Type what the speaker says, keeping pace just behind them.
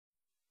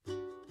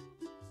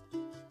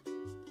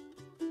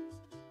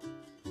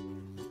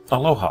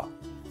Aloha!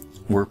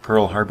 We're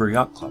Pearl Harbor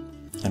Yacht Club,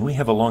 and we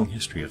have a long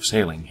history of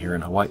sailing here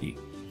in Hawaii.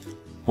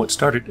 What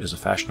started as a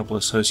fashionable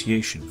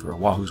association for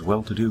Oahu's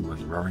well-to-do in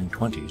the Roaring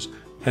Twenties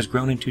has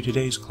grown into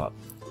today's club,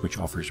 which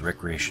offers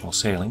recreational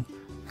sailing,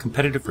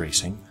 competitive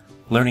racing,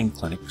 learning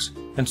clinics,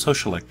 and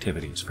social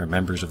activities for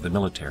members of the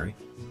military,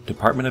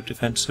 Department of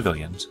Defense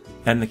civilians,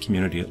 and the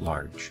community at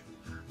large.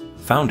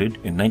 Founded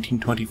in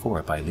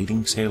 1924 by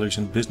leading sailors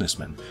and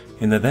businessmen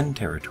in the then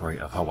territory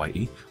of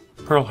Hawaii,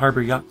 Pearl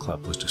Harbor Yacht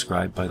Club was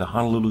described by the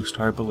Honolulu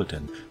Star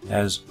Bulletin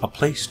as a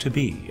place to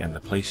be and the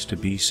place to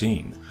be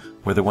seen,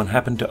 whether one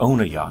happened to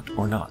own a yacht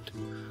or not.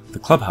 The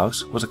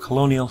clubhouse was a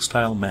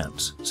colonial-style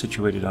manse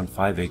situated on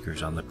 5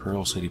 acres on the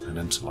Pearl City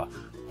Peninsula,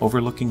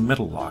 overlooking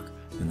Middle Loch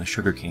and the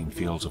sugarcane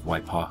fields of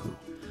Waipahu.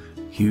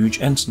 Huge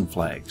ensign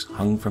flags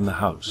hung from the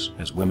house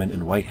as women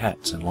in white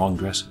hats and long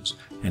dresses,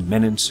 and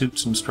men in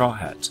suits and straw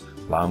hats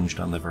lounged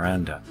on the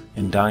veranda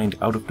and dined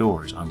out of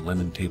doors on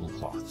linen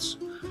tablecloths.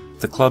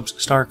 The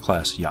club's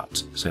Star-class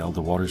yachts sailed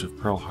the waters of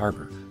Pearl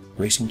Harbor,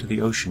 racing to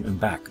the ocean and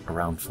back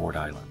around Ford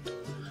Island.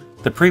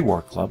 The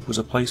pre-war club was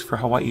a place for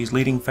Hawaii's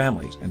leading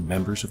families and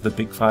members of the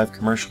Big Five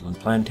commercial and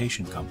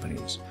plantation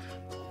companies.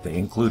 They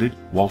included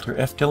Walter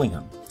F.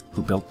 Dillingham,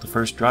 who built the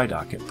first dry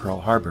dock at Pearl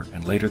Harbor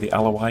and later the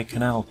Alawai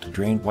Canal to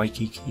drain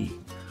Waikiki;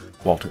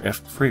 Walter F.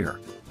 Freer,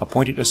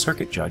 appointed a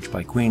circuit judge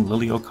by Queen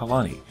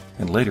Liliuokalani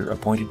and later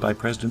appointed by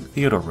President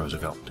Theodore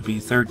Roosevelt to be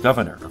third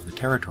governor of the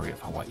territory of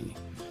Hawaii;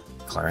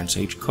 Clarence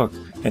H. Cook,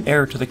 an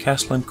heir to the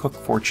Castle and Cook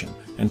fortune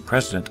and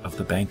president of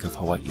the Bank of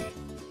Hawaii.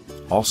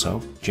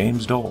 Also,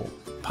 James Dole,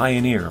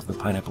 pioneer of the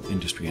pineapple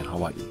industry in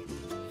Hawaii.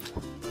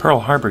 Pearl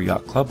Harbor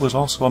Yacht Club was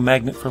also a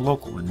magnet for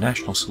local and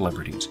national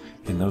celebrities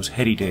in those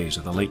heady days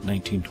of the late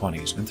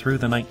 1920s and through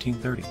the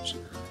 1930s.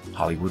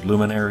 Hollywood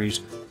luminaries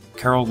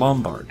Carole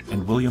Lombard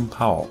and William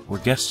Powell were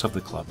guests of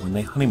the club when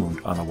they honeymooned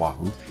on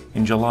Oahu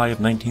in July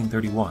of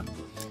 1931.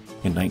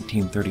 In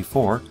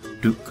 1934,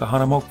 Duke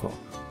Kahanamoko,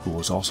 who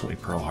was also a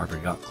Pearl Harbor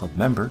Yacht Club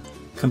member,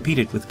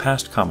 competed with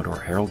past Commodore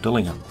Harold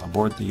Dillingham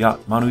aboard the yacht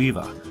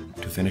Manuiva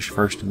to finish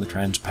first in the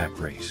Transpac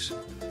race.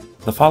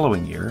 The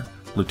following year,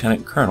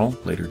 Lieutenant Colonel,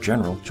 later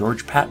General,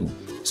 George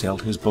Patton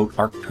sailed his boat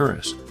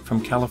Arcturus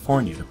from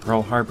California to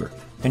Pearl Harbor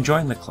and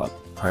joined the club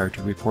prior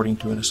to reporting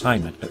to an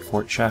assignment at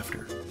Fort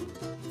Shafter.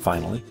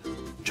 Finally,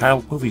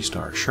 child movie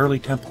star Shirley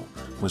Temple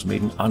was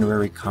made an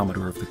honorary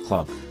Commodore of the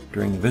club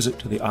during a visit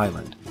to the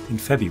island in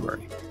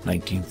February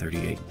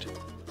 1938.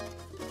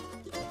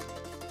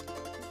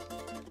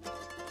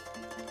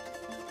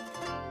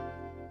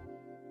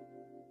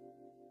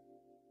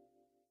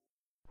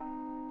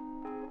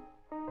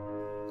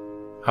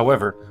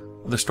 However,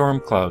 the storm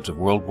clouds of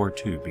World War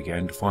II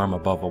began to form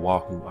above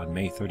Oahu on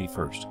May 31,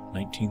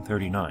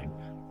 1939,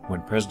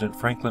 when President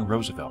Franklin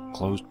Roosevelt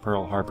closed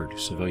Pearl Harbor to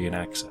civilian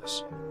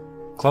access.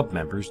 Club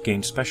members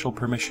gained special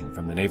permission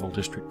from the Naval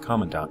District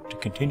Commandant to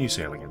continue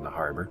sailing in the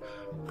harbor,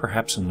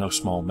 perhaps in no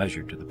small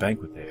measure to the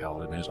banquet they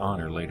held in his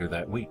honor later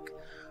that week.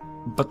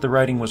 But the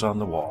writing was on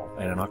the wall,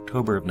 and in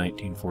October of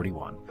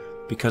 1941,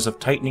 because of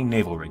tightening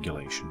naval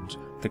regulations,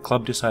 the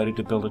club decided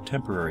to build a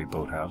temporary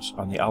boathouse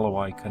on the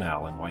Alawai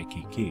Canal in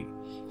Waikiki.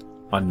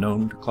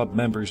 Unknown to club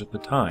members at the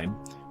time,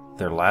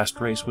 their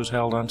last race was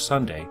held on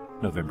Sunday,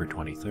 November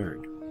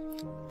 23rd.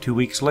 2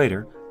 weeks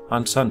later,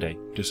 on Sunday,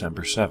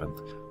 December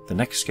 7th, the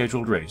next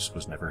scheduled race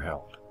was never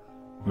held.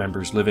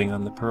 Members living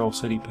on the Pearl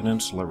City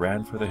Peninsula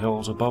ran for the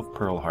hills above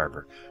Pearl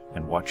Harbor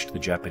and watched the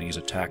Japanese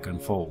attack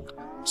unfold,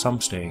 some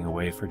staying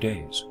away for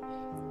days.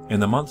 In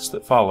the months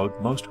that followed,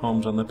 most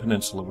homes on the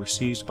peninsula were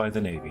seized by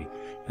the Navy,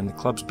 and the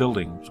club's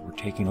buildings were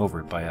taken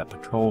over by a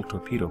patrol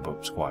torpedo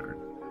boat squadron.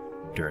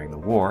 During the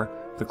war,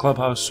 the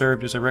clubhouse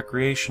served as a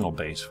recreational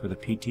base for the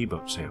PT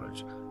boat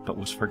sailors, but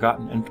was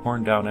forgotten and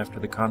torn down after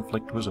the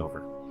conflict was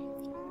over.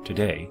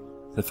 Today,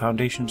 the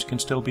foundations can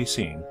still be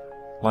seen,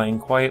 lying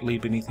quietly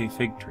beneath a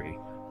fig tree,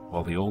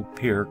 while the old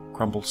pier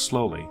crumbles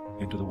slowly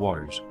into the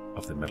waters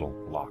of the Middle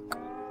Loch.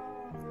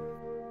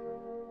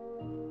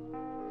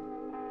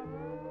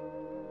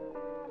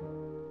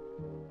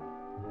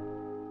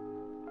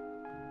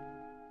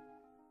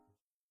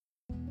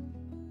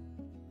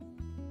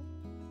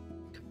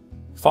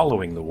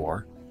 Following the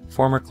war,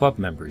 former club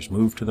members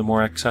moved to the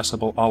more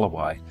accessible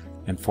Alawai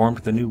and formed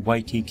the new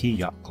Waikiki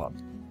Yacht Club.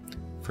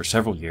 For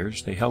several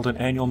years, they held an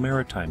annual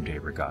Maritime Day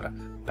regatta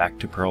back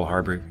to Pearl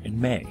Harbor in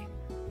May.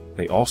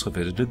 They also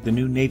visited the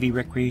new Navy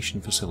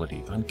recreation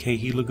facility on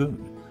Kehi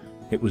Lagoon.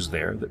 It was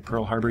there that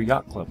Pearl Harbor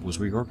Yacht Club was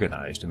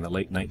reorganized in the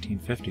late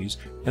 1950s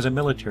as a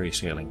military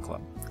sailing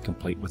club,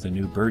 complete with a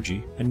new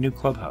burgee and new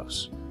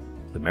clubhouse.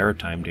 The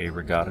Maritime Day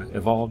Regatta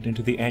evolved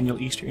into the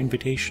annual Easter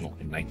Invitational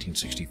in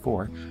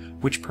 1964,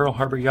 which Pearl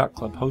Harbor Yacht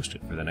Club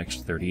hosted for the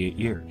next 38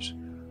 years.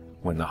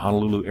 When the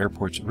Honolulu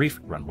Airport's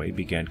reef runway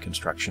began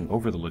construction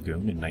over the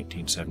lagoon in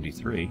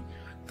 1973,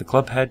 the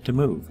club had to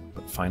move,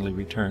 but finally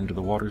returned to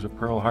the waters of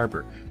Pearl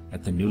Harbor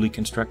at the newly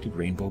constructed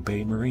Rainbow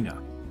Bay Marina.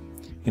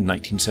 In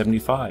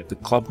 1975, the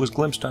club was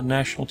glimpsed on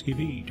national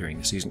TV during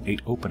the Season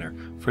 8 opener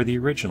for the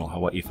original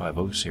Hawaii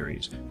Five-0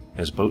 series,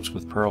 as boats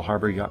with Pearl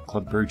Harbor Yacht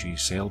Club burgees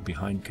sailed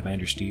behind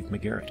Commander Steve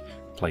McGarrett,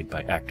 played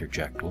by actor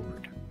Jack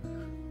Dillard.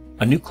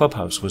 A new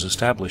clubhouse was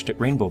established at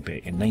Rainbow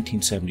Bay in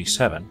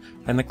 1977,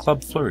 and the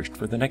club flourished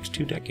for the next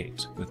 2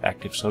 decades with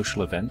active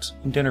social events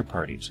and dinner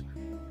parties.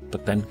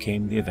 But then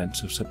came the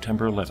events of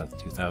September 11,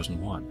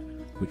 2001,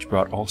 which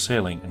brought all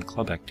sailing and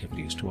club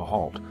activities to a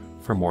halt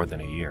for more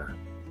than a year.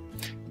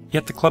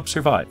 Yet the club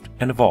survived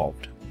and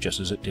evolved, just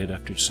as it did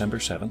after December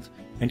 7th,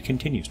 and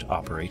continues to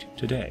operate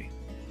today.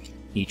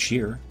 Each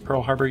year,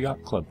 Pearl Harbor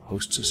Yacht Club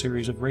hosts a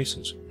series of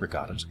races,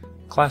 regattas,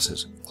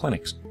 classes,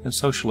 clinics, and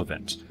social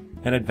events,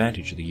 an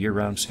advantage of the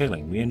year-round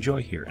sailing we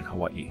enjoy here in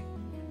Hawaii.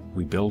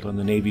 We build on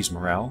the Navy's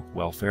morale,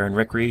 welfare, and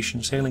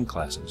recreation sailing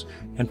classes,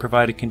 and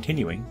provide a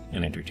continuing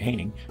and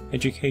entertaining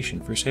education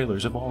for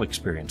sailors of all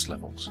experience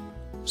levels.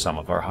 Some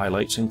of our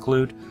highlights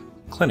include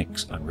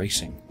clinics on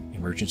racing,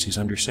 emergencies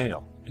under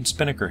sail, and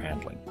spinnaker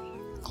handling,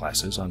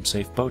 classes on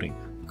safe boating,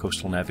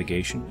 coastal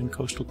navigation, and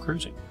coastal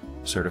cruising,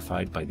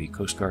 certified by the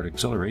Coast Guard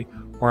Auxiliary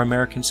or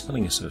American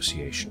Sailing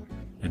Association,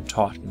 and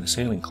taught in the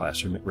sailing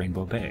classroom at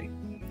Rainbow Bay,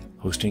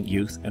 hosting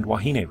youth and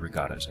wahine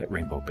regattas at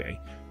Rainbow Bay,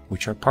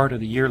 which are part of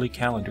the yearly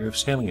calendar of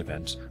sailing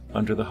events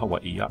under the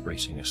Hawaii Yacht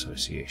Racing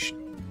Association,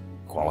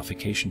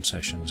 qualification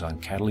sessions on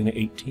Catalina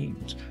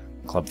 18s,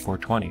 Club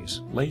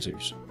 420s,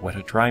 lasers,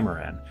 Weta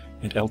Trimaran,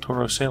 and El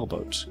Toro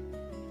sailboats.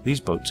 These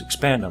boats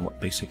expand on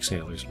what basic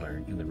sailors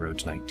learn in the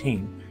Rhodes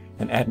 19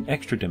 and add an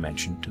extra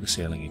dimension to the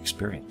sailing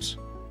experience.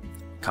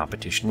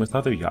 Competition with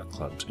other yacht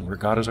clubs and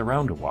regattas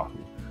around Oahu,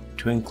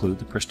 to include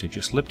the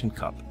prestigious Lipton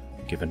Cup,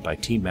 given by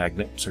tea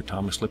magnate Sir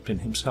Thomas Lipton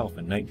himself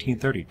in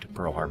 1930 to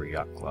Pearl Harbor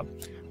Yacht Club,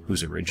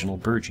 whose original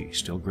burgee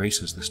still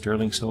graces the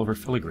sterling silver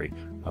filigree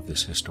of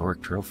this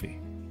historic trophy.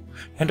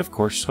 And of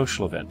course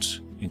social events,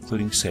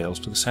 including sails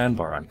to the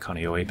sandbar on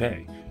Kaneohe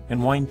Bay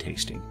and wine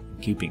tasting,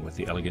 in keeping with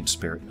the elegant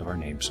spirit of our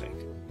namesake.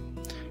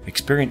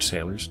 Experienced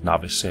sailors,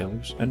 novice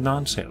sailors, and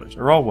non-sailors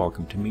are all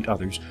welcome to meet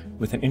others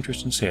with an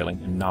interest in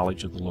sailing and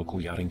knowledge of the local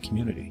yachting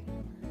community.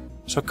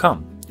 So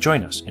come,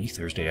 join us any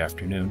Thursday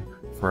afternoon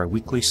for our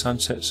weekly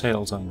sunset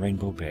sails on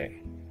Rainbow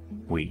Bay.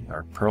 We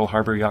are Pearl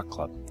Harbor Yacht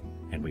Club,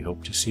 and we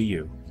hope to see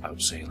you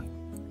out sailing.